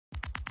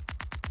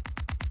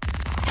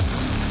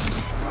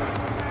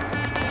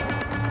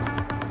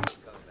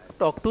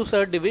talk to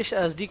Sir Divish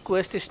as the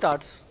quest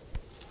starts.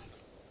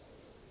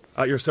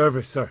 At your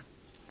service, sir.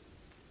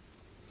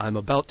 I'm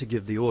about to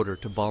give the order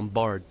to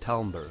bombard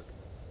Talmberg.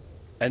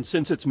 And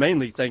since it's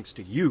mainly thanks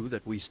to you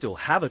that we still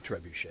have a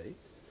trebuchet,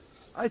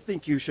 I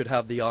think you should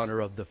have the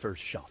honor of the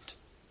first shot.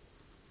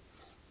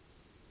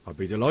 I'd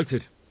be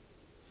delighted.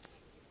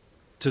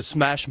 To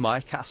smash my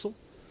castle?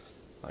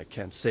 I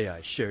can't say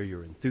I share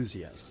your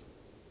enthusiasm.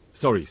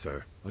 Sorry,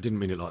 sir. I didn't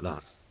mean it like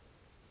that.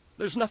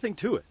 There's nothing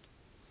to it.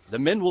 The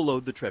men will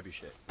load the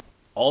trebuchet.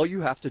 All you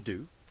have to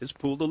do is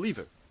pull the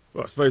lever.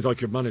 Well, I suppose I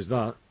could manage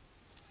that.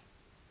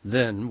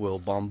 Then we'll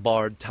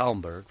bombard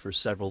Talmberg for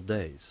several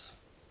days.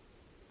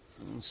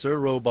 Sir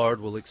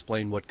Robard will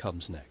explain what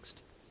comes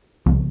next.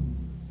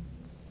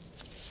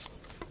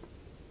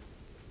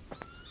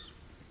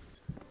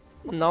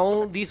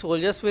 Now the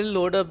soldiers will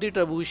load up the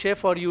trebuchet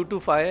for you to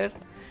fire.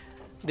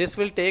 This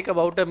will take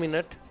about a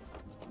minute.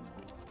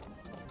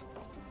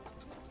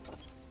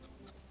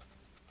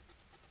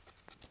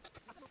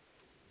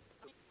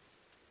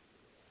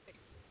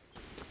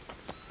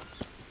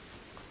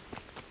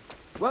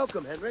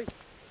 Welcome, Henry.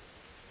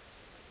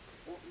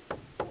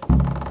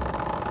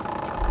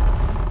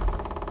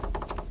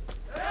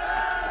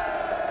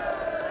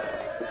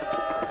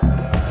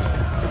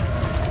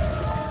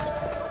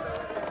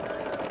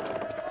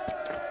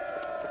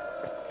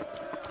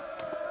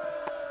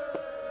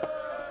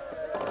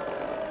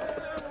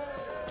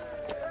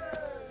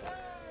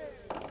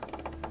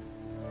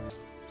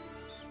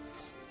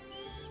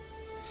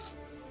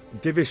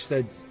 Divish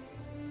said...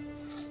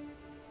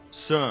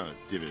 Sir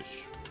Divish.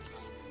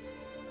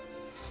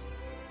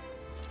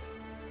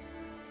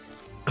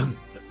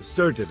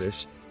 Sir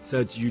Divish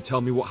said you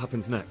tell me what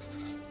happens next.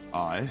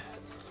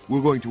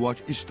 We're going to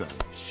watch Istvan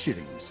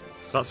shitting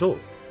himself. That's all?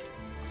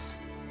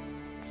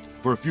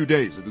 For a few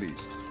days at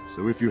least.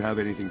 So if you have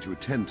anything to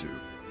attend to,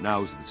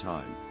 now's the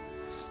time.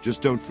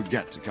 Just don't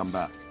forget to come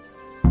back.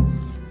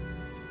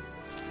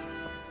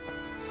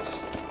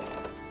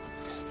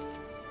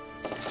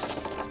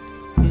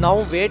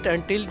 Now wait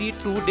until the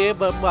 2-day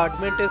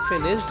bombardment is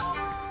finished.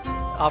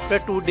 After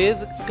 2 days,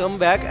 come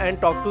back and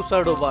talk to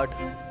Sir Robard.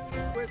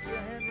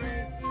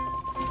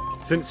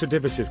 Since Sir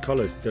Divish's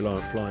colours still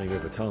aren't flying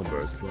over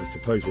Talmberg, I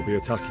suppose we'll be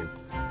attacking.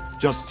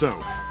 Just so.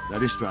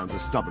 That Istvan's a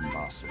stubborn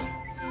bastard.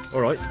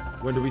 Alright,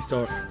 when do we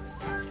start?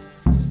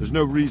 There's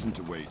no reason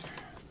to wait.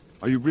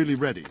 Are you really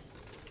ready?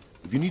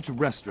 If you need to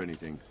rest or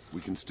anything,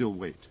 we can still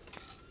wait.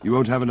 You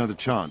won't have another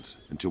chance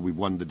until we've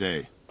won the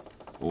day.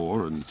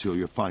 Or until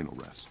your final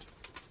rest.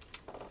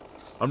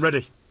 I'm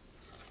ready.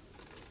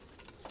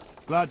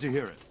 Glad to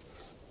hear it.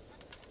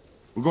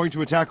 We're going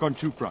to attack on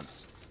 2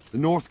 fronts. The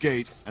north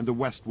gate and the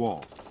west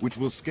wall, which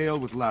will scale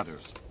with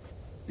ladders.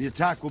 The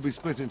attack will be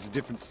split into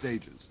different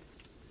stages.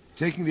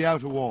 Taking the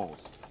outer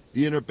walls,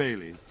 the inner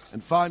bailey,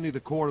 and finally the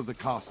core of the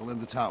castle and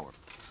the tower.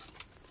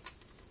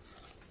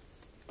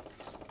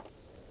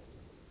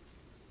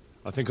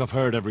 I think I've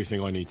heard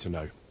everything I need to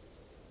know.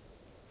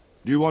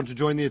 Do you want to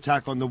join the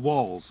attack on the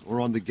walls or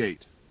on the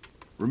gate?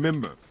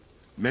 Remember,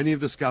 many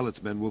of the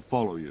Skalitz men will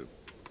follow you.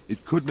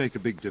 It could make a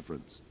big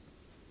difference.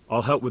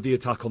 I'll help with the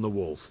attack on the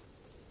walls.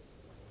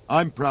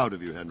 I'm proud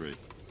of you, Henry.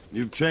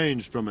 You've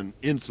changed from an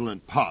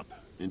insolent pup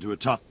into a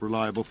tough,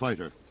 reliable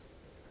fighter.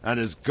 And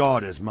as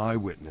God is my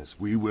witness,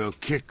 we will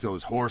kick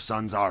those whore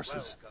sons'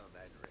 arses.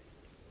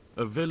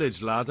 A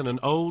village lad and an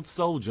old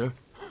soldier?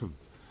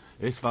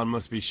 Istvan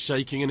must be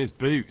shaking in his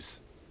boots.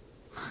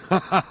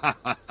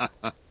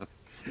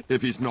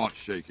 If he's not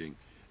shaking,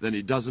 then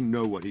he doesn't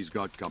know what he's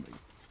got coming.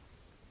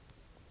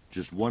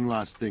 Just one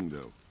last thing,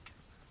 though.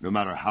 No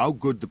matter how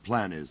good the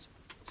plan is,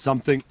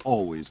 something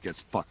always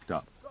gets fucked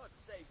up.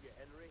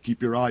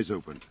 Keep your eyes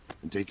open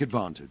and take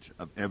advantage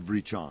of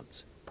every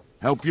chance.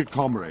 Help your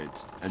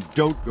comrades and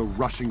don't go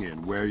rushing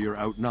in where you're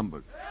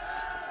outnumbered.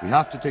 We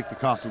have to take the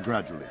castle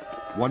gradually,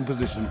 one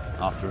position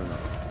after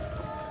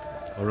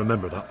another. I'll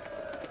remember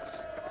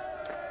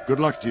that.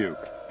 Good luck to you,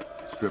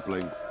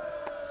 stripling.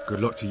 Good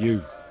luck to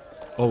you,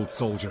 old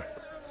soldier.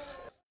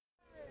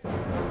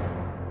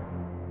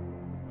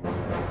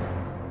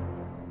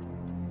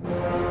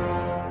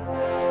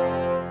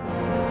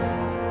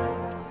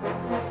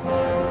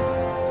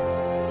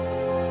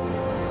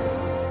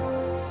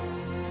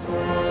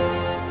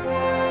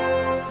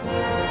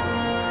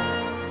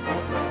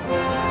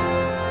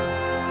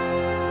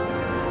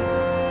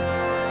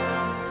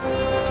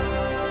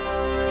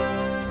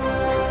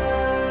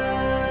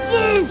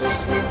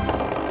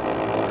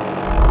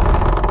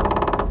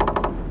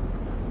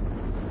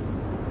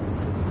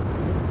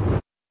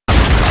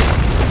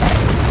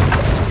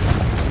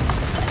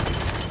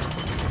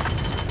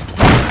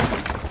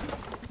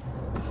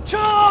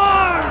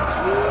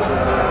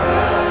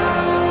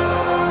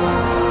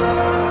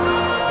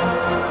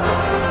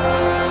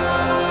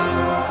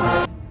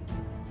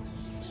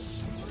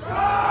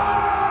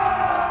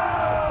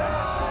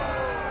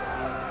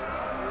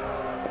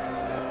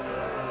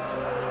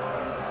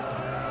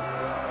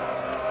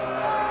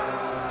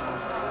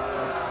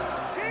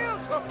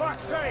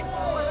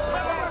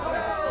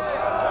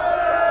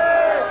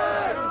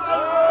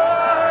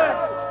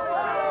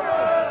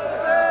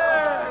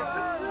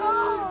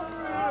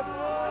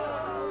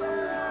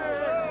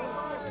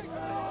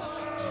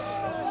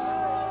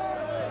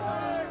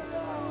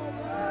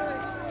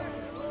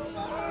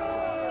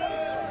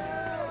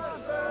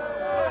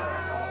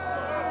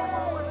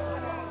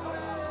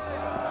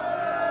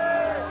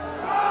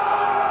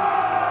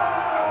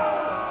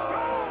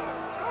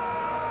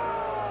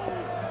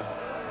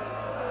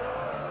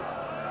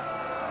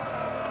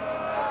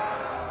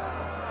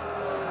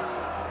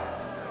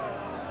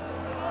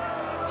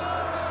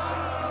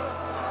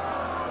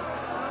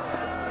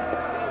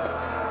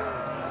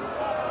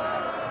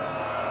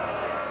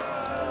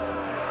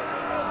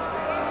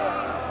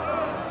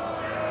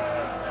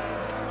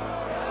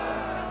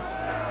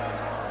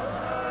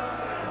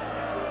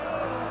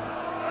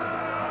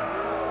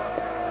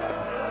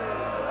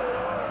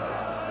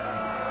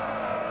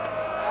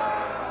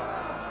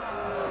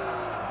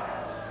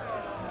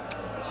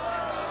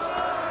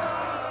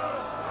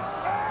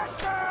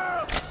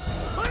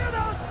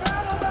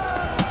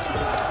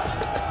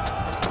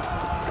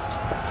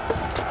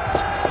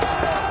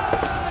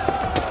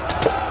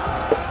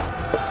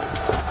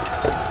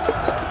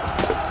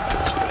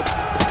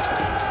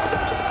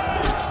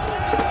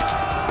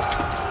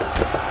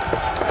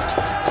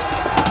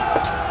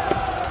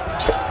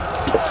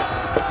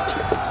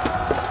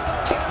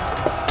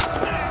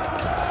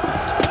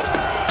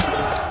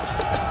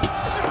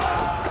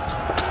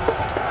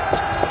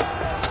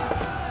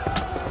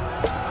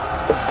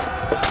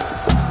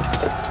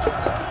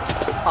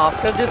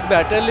 After this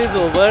battle is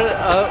over,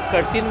 a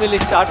cutscene will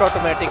start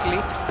automatically.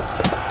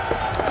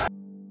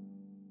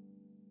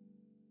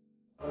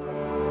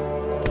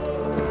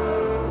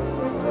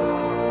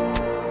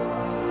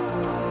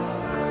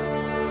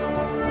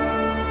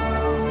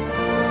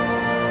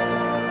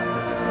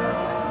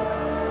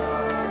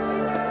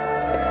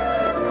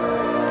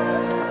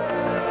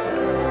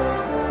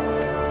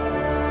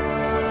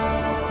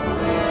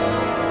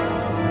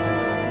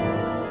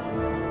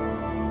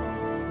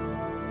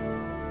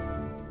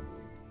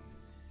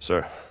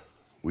 Sir,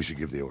 we should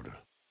give the order.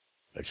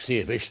 Let's see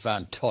if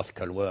Istvan Toth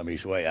can worm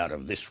his way out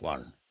of this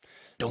one.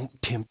 Don't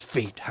tempt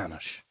fate,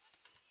 Hanush.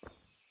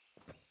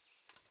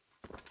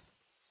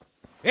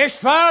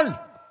 Istvan!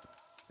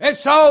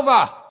 It's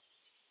over!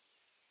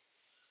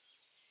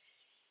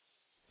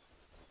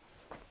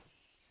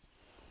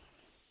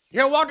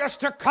 You want us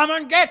to come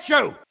and get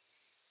you?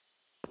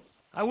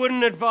 I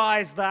wouldn't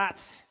advise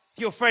that.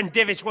 Your friend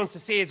Divish wants to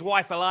see his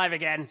wife alive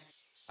again.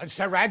 And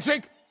Sir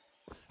Radzig?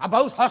 Are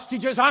both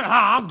hostages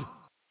unharmed?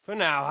 For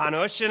now,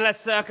 Hanush,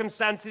 unless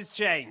circumstances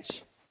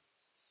change.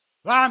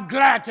 Well, I'm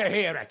glad to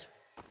hear it.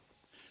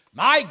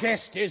 My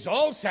guest is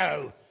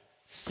also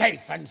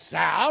safe and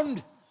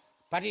sound,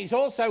 but he's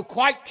also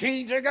quite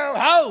keen to go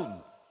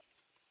home.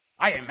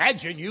 I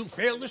imagine you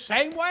feel the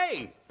same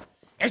way.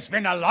 It's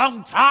been a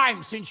long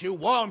time since you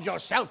warmed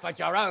yourself at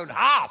your own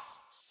hearth.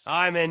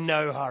 I'm in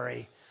no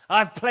hurry.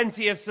 I've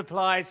plenty of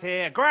supplies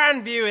here,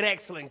 grand view and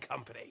excellent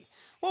company.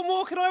 What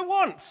more could I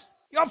want?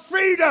 Your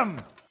freedom!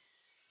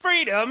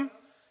 Freedom?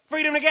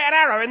 Freedom to get an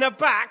arrow in the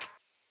back?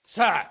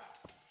 Sir,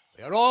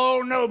 we're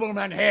all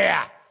noblemen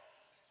here,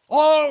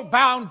 all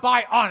bound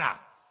by honor.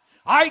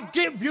 I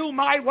give you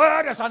my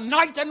word as a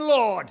knight and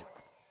lord,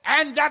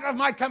 and that of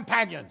my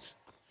companions.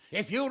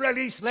 If you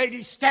release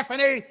Lady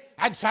Stephanie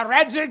and Sir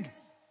Radzig,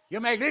 you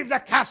may leave the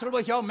castle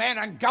with your men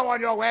and go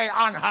on your way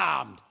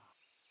unharmed.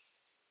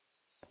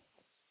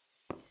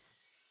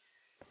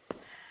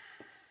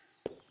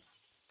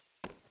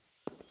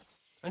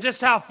 And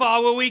just how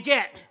far will we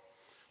get?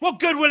 What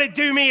good will it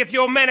do me if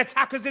your men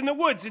attack us in the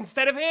woods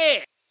instead of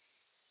here?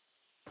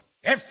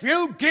 If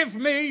you give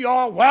me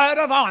your word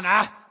of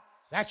honor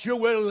that you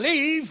will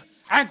leave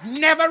and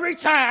never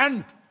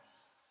return,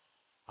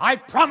 I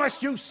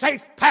promise you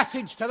safe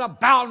passage to the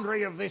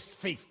boundary of this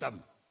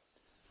fiefdom.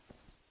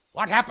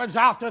 What happens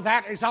after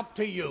that is up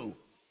to you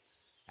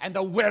and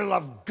the will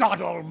of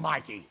God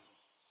Almighty.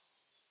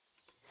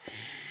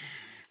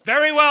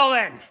 Very well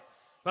then,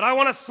 but I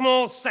want a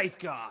small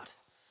safeguard.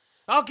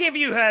 I'll give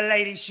you her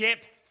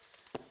ladyship,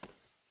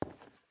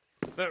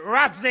 but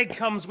Radzig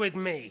comes with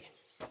me.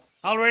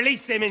 I'll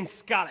release him in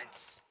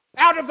Skalitz.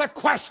 Out of the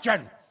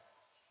question!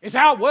 Is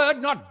our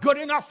word not good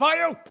enough for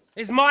you?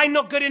 Is mine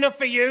not good enough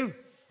for you?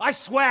 I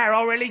swear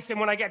I'll release him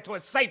when I get to a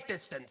safe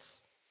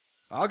distance.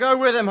 I'll go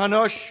with him,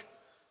 Hanush.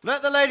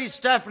 Let the Lady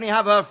Stephanie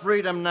have her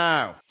freedom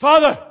now.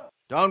 Father!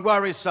 Don't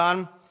worry,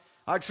 son.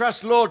 I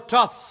trust Lord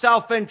Toth's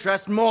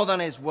self-interest more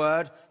than his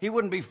word. He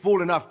wouldn't be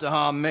fool enough to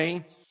harm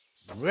me.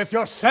 If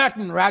you're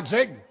certain,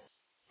 Radzig.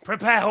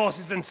 Prepare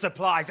horses and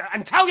supplies,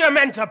 and tell your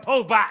men to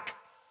pull back.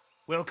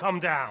 We'll come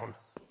down.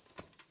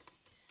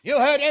 You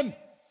heard him.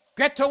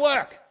 Get to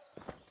work.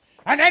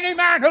 And any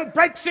man who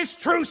breaks this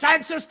truce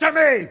answers to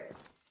me.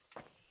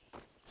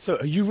 So,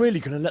 are you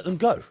really going to let them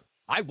go?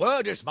 My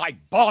word is my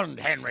bond,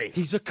 Henry.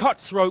 He's a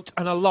cutthroat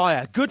and a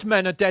liar. Good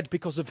men are dead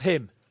because of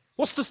him.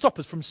 What's to stop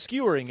us from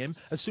skewering him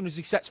as soon as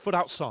he sets foot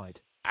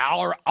outside?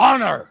 Our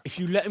honor! If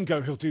you let him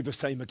go, he'll do the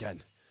same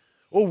again.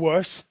 Or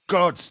worse.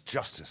 God's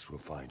justice will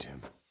find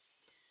him.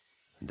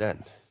 And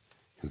then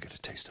he'll get a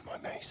taste of my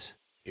mace.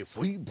 If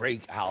we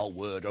break our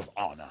word of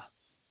honor,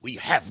 we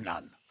have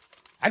none.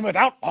 And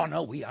without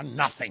honor, we are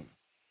nothing.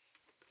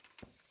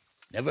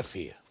 Never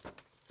fear.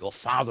 Your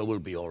father will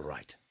be all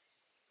right.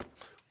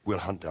 We'll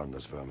hunt down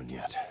those vermin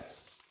yet.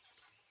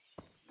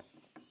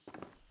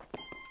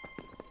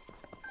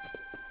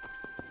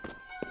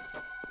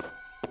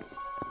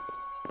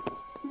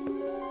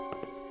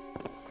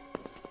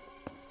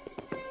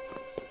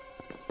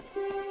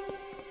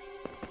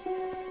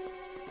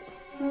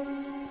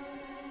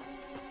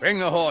 Bring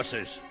the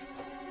horses.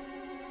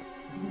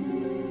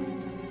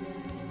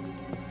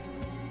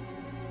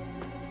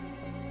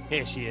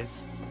 Here she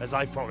is, as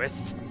I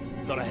promised.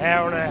 Not a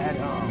hair on her head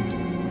harmed.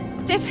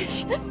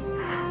 Divish!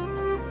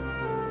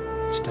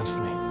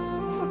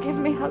 Stephanie. Forgive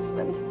me,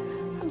 husband.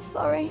 I'm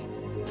sorry.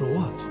 For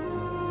what?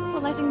 For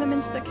letting them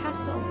into the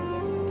castle.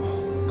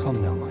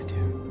 Come now, my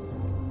dear.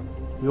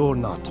 You're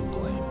not to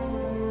blame.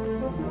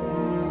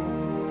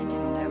 I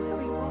didn't know who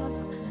he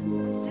was.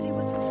 They said he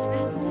was your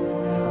friend.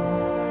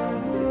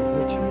 Did he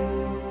hurt you?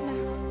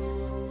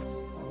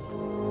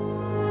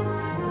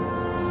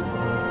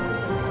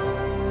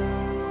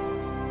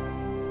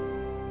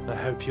 No. I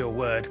hope your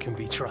word can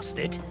be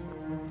trusted.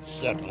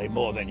 Certainly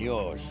more than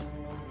yours.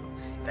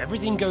 If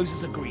everything goes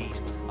as agreed,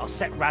 I'll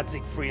set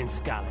Radzig free in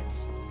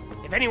Skalitz.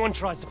 If anyone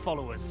tries to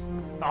follow us,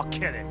 I'll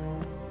kill him.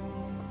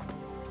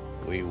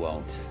 We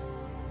won't.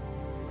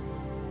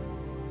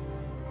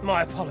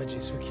 My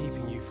apologies for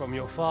keeping you from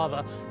your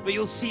father, but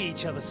you'll see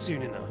each other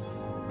soon enough.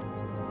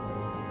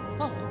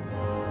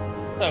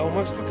 I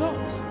almost forgot.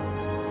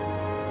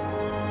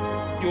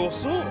 Your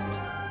sword.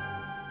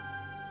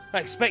 I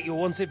expect you'll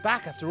want it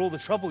back after all the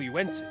trouble you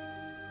went to.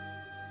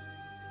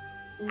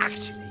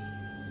 Actually,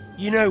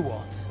 you know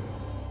what?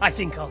 I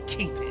think I'll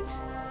keep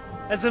it.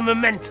 As a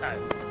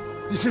memento.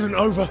 This isn't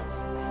over.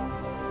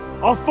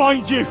 I'll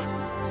find you.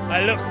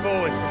 I look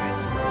forward to it.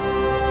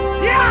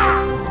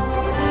 Yeah!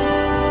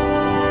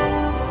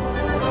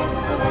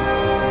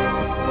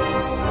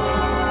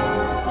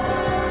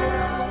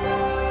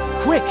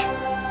 Quick!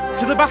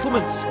 To the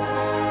battlements! We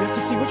have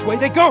to see which way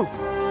they go!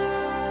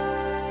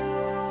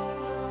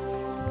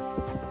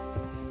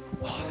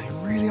 Oh, they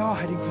really are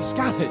heading for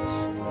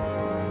Skalitz.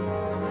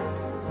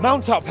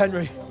 Mount up,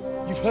 Henry.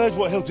 You've heard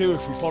what he'll do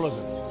if we follow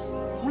them.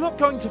 We're not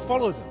going to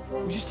follow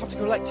them. We just have to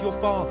collect your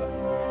father.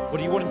 Or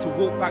do you want him to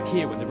walk back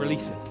here when they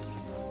release him?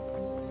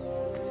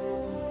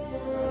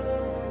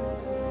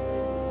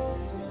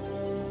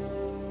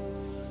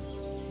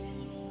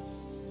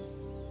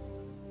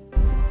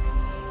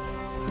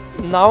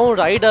 Now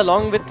ride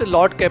along with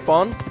Lord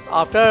Capon.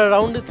 After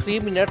around 3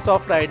 minutes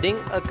of riding,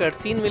 a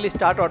cutscene will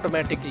start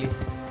automatically.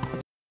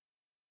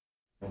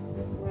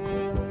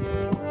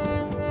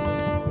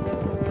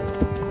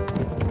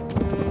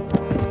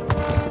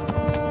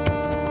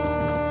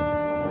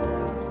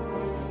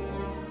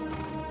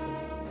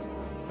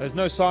 There's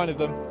no sign of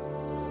them.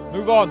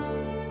 Move on.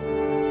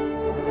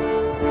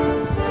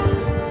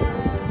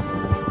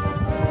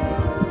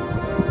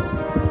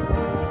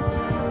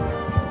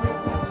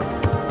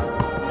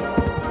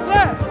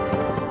 There!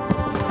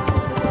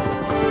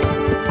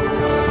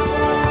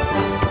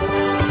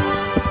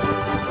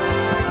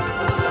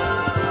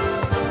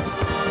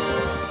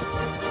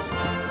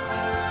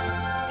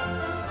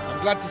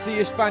 I'm glad to see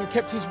Istvan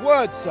kept his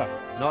word, sir.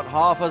 Not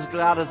half as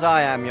glad as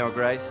I am, Your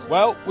Grace.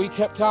 Well, we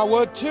kept our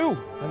word too.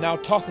 And now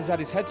Toth has had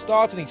his head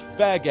start and he's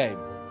fair game.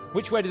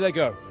 Which way do they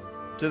go?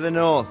 To the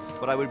north,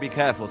 but I would be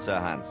careful, Sir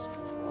Hans.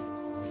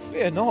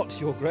 Fear not,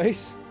 Your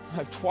Grace. I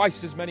have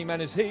twice as many men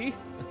as he.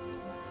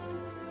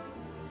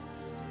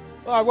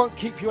 Well, I won't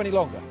keep you any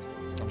longer.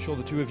 I'm sure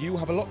the two of you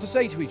have a lot to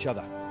say to each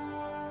other.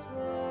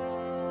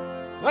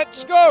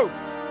 Let's go!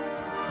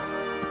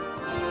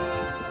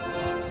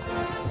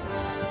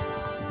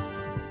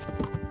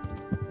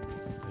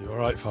 Are you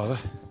alright, Father?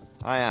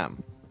 I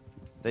am.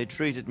 They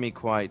treated me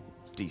quite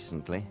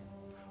decently.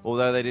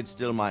 Although they did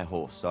steal my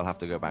horse, so I'll have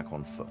to go back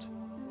on foot.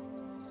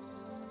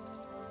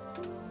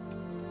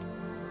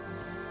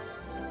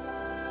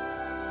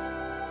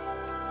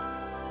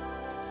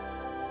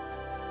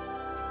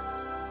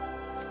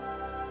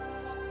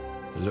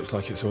 It looks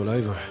like it's all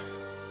over.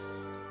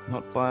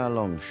 Not by a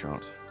long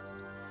shot.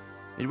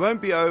 It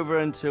won't be over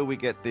until we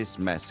get this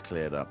mess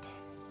cleared up.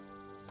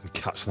 And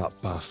catch that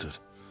bastard.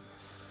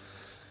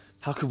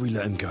 How could we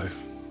let him go?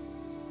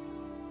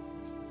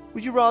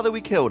 Would you rather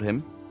we killed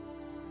him?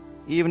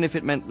 Even if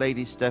it meant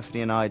Lady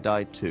Stephanie and I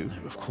died too?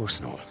 No, of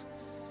course not.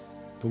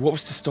 But what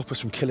was to stop us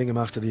from killing him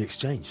after the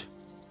exchange?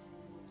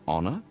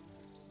 Honor?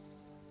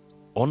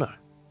 Honor?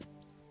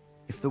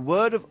 If the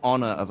word of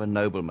honor of a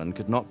nobleman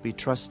could not be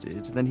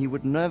trusted, then he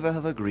would never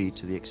have agreed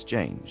to the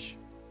exchange.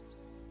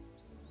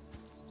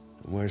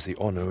 And where's the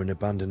honor in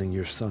abandoning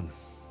your son?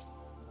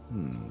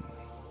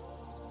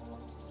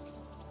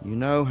 You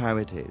know how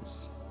it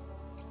is.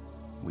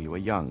 We were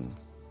young.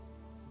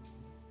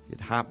 It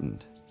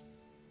happened.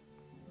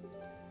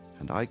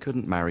 And I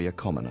couldn't marry a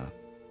commoner.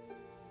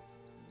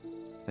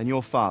 Then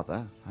your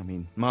father,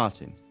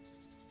 Martin,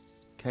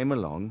 came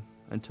along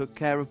and took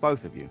care of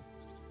both of you.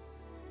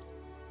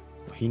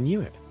 He knew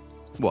it.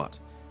 What?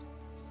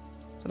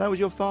 That I was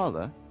your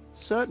father?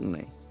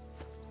 Certainly.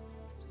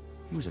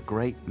 He was a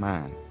great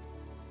man.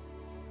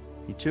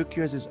 He took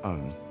you as his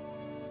own.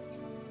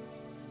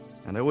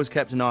 And always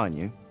kept an eye on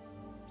you.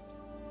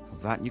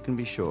 Of that you can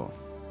be sure.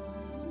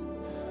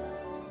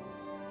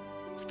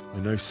 I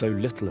know so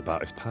little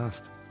about his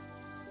past.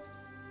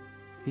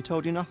 He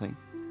told you nothing?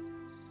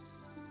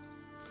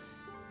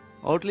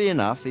 Oddly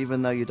enough,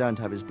 even though you don't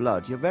have his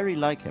blood, you're very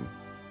like him.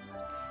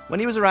 When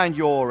he was around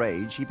your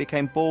age, he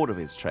became bored of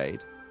his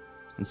trade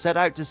and set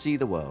out to see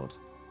the world.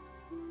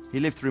 He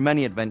lived through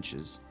many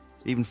adventures,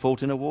 even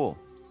fought in a war.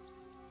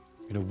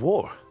 In a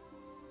war?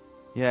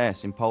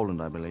 Yes, in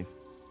Poland, I believe.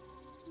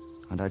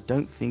 And I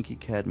don't think he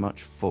cared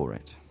much for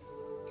it.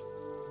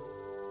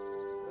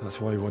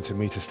 That's why he wanted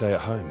me to stay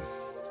at home.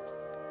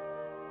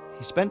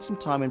 He spent some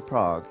time in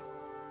Prague,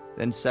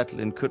 then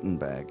settled in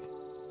Kuttenberg.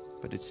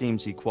 But it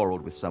seems he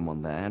quarreled with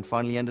someone there and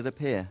finally ended up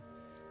here.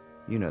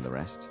 You know the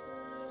rest.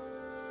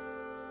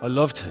 I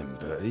loved him,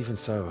 but even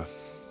so,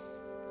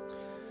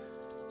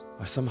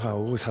 I somehow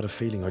always had a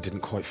feeling I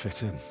didn't quite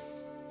fit in.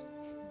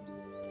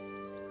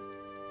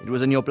 It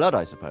was in your blood,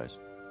 I suppose.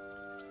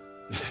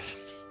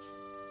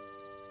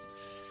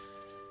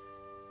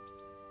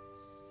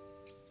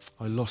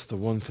 I lost the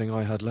one thing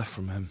I had left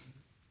from him.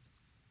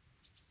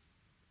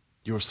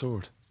 Your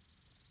sword.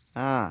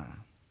 Ah.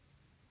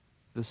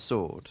 The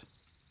sword.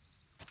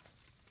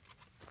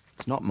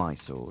 It's not my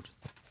sword.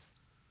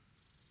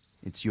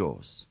 It's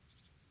yours.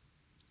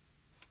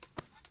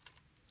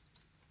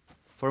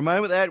 For a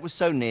moment there, it was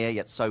so near,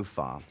 yet so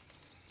far.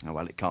 Oh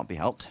well, it can't be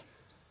helped.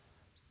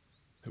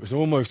 It was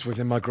almost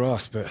within my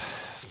grasp, but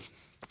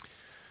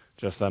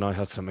just then I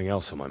had something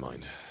else on my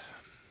mind.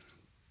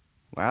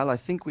 Well, I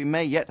think we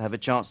may yet have a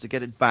chance to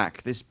get it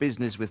back. This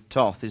business with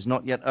Toth is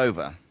not yet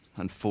over,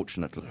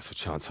 unfortunately. That's a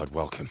chance I'd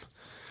welcome.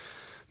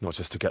 Not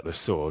just to get the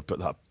sword, but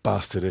that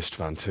bastard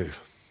Istvan too.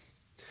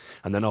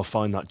 And then I'll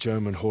find that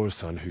German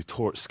whoreson who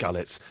torched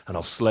Skalitz, and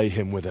I'll slay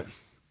him with it.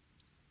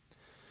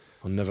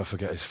 I'll never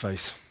forget his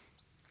face.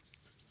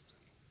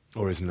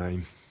 Or his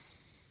name.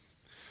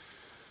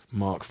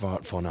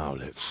 Markwart von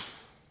Aulitz.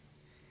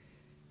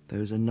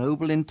 Those are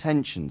noble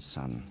intentions,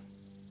 son.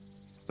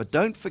 But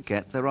don't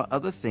forget there are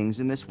other things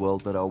in this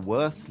world that are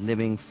worth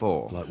living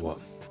for. Like what?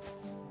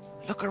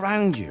 Look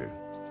around you.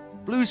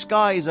 Blue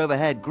skies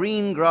overhead,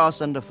 green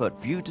grass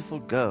underfoot, beautiful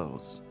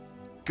girls.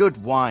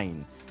 Good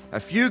wine, a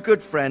few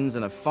good friends,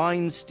 and a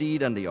fine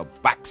steed under your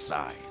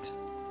backside.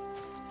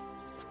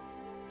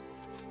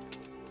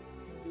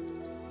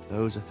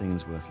 Those are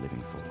things worth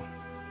living for.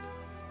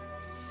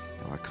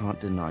 Though I can't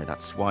deny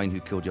that swine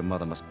who killed your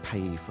mother must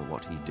pay for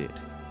what he did.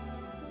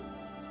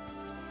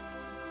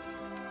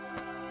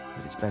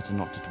 But it's better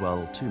not to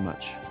dwell too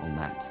much on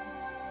that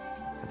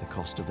at the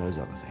cost of those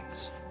other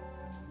things.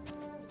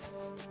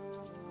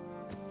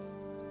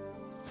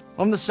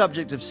 On the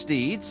subject of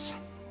steeds,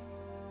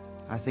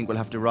 I think we'll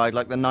have to ride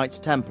like the Knights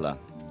Templar.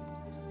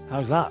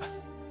 How's that?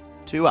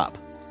 2 up.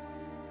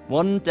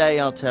 One day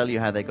I'll tell you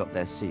how they got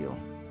their seal.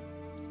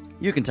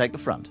 You can take the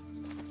front.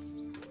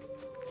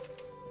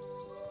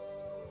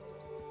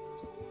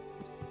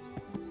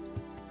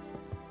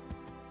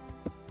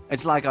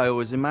 It's like I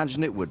always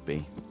imagined it would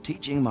be,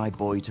 teaching my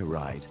boy to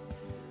ride.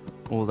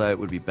 Although it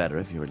would be better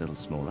if you were a little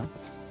smaller.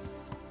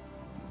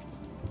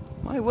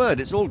 My word,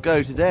 it's all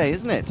go today,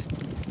 isn't it?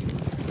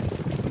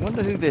 I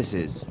wonder who this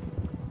is.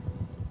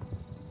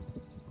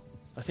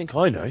 I think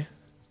I know.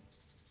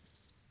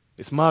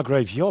 It's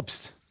Margrave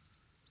Jobst.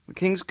 The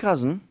king's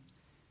cousin?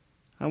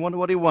 I wonder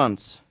what he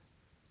wants.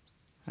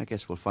 I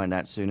guess we'll find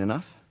out soon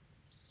enough.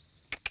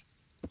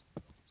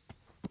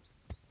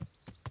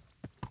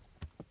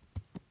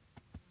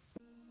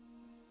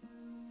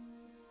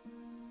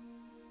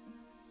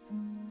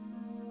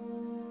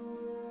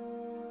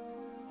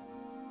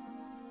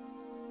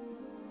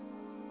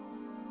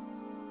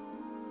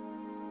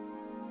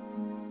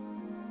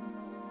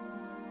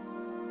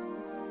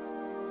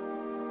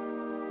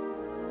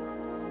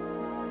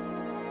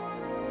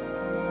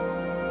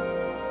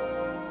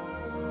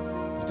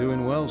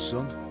 Doing well,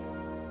 son.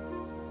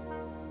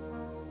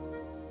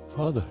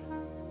 Father.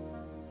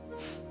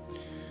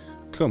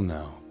 Come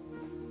now.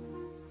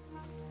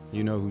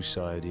 You know who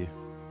sired you.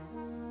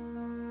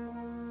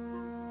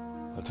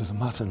 That doesn't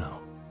matter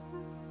now.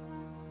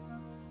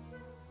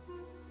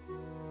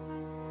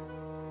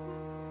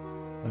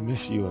 I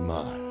miss you,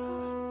 Amar.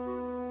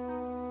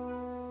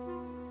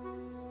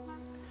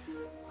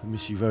 I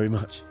miss you very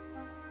much.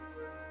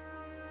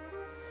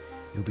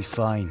 You'll be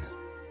fine.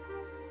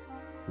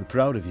 We're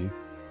proud of you.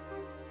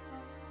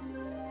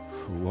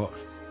 For what?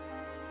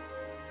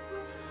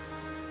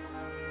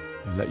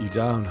 I let you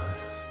down.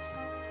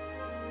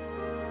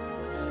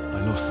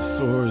 I lost the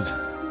sword.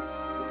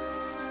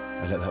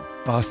 I let that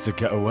bastard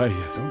get away.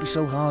 Don't be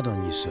so hard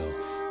on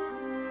yourself.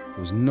 There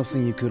was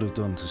nothing you could have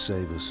done to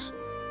save us.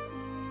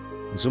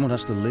 And someone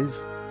has to live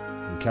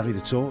and carry the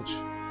torch.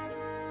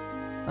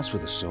 As for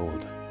the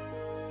sword,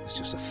 it's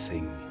just a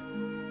thing.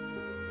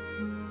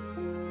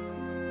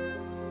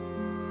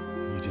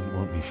 You didn't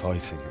want me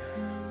fighting.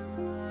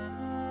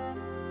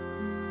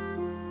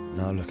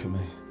 Now look at me.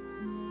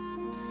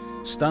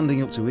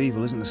 Standing up to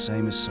evil isn't the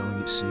same as sowing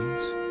its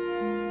seeds.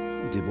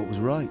 You did what was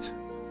right.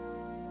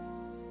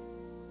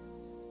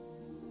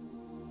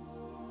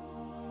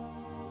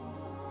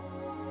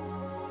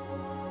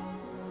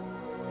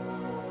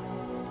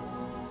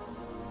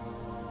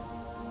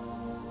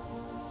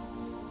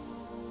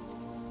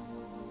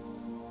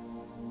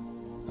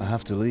 I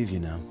have to leave you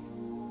now.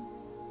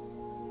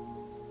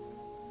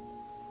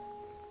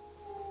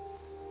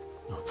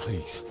 Oh,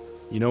 please.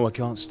 You know I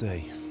can't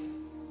stay.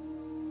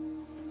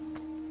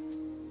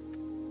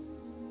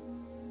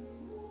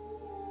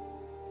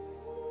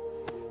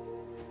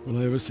 Will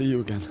I ever see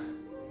you again?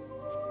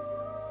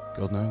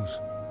 God knows.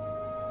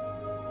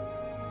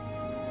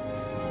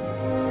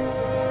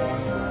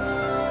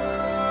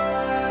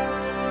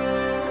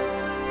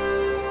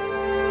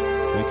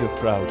 Make her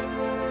proud.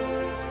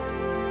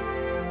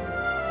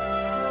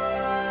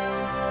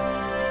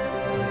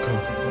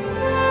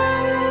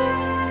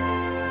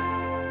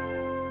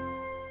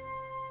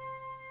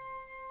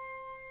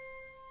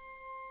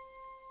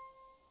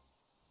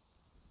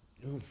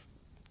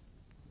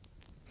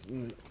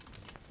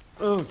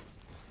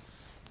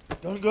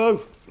 Don't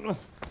go. Don't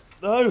go.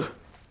 No.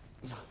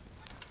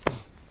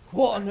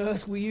 What on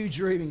earth were you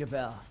dreaming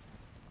about?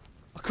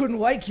 I couldn't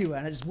wake you,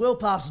 and it's well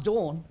past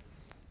dawn.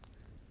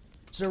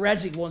 Sir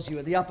Radzig wants you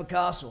at the upper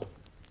castle.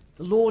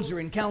 The lords are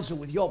in council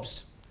with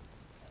Jobst.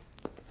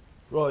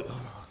 Right.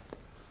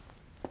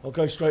 I'll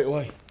go straight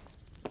away.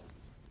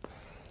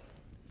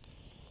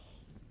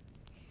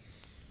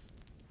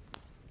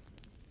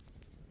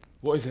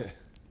 What is it?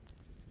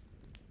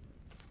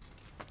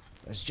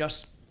 It's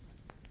just...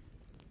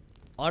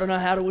 I don't know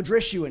how to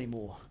address you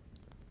anymore.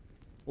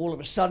 All of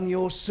a sudden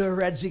you're Sir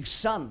Radzig's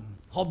son,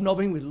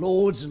 hobnobbing with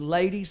lords and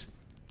ladies.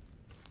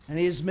 And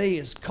here's me,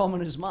 as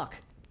common as muck.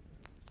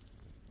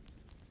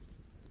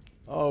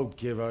 Oh,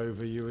 give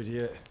over, you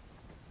idiot.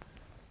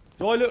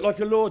 Do I look like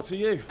a lord to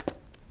you?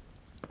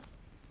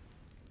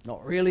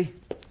 Not really.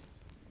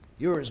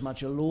 You're as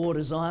much a lord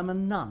as I am a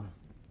nun.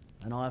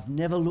 And I've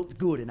never looked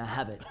good in a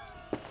habit.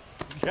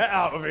 Get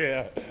out of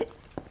here!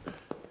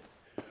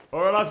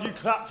 Or I'll have you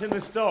clapped in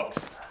the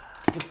stocks.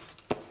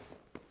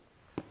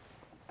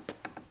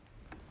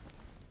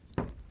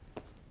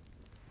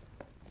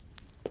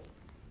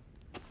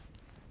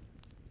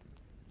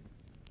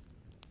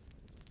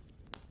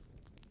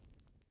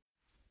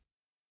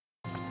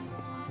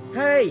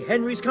 Hey,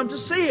 Henry's come to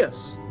see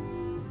us.